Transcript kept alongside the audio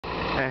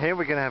And here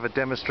we're going to have a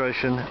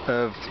demonstration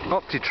of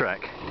OptiTrack.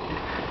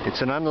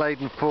 It's an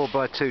unladen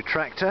 4x2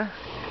 tractor,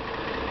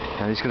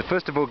 and he's going to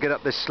first of all get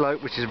up this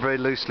slope, which is very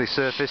loosely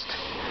surfaced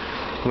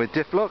with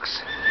diff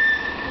locks,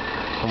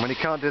 and when he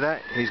can't do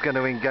that, he's going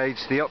to engage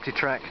the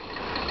OptiTrack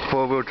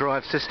 4-wheel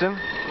drive system,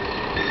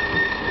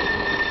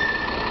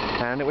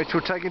 and which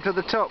will take him to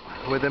the top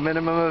with a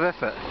minimum of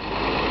effort.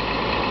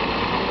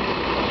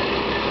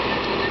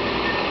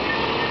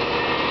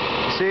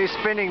 See, he's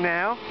spinning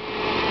now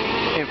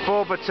in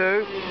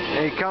 4x2,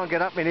 and he can't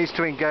get up. He needs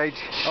to engage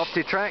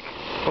OptiTrack.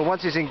 Well,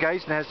 once he's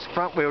engaged and has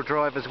front wheel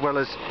drive as well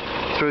as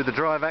through the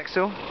drive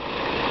axle,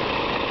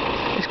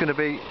 he's going to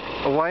be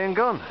away and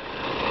gone.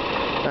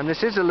 And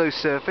this is a loose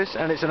surface,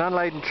 and it's an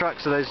unladen truck,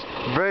 so there's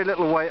very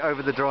little weight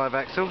over the drive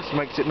axle, which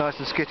makes it nice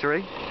and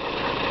skittery.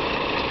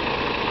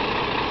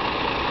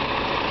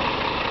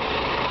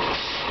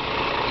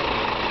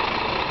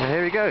 And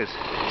here he goes.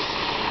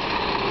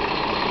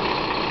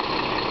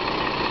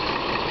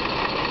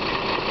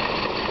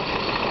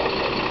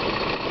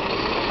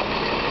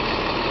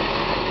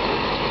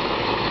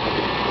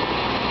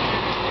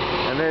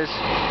 And there's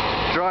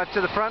drive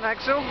to the front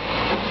axle,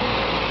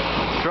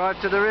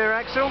 drive to the rear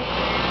axle,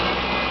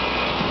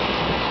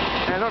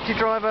 and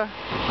OptiDriver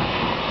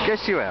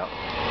gets you out.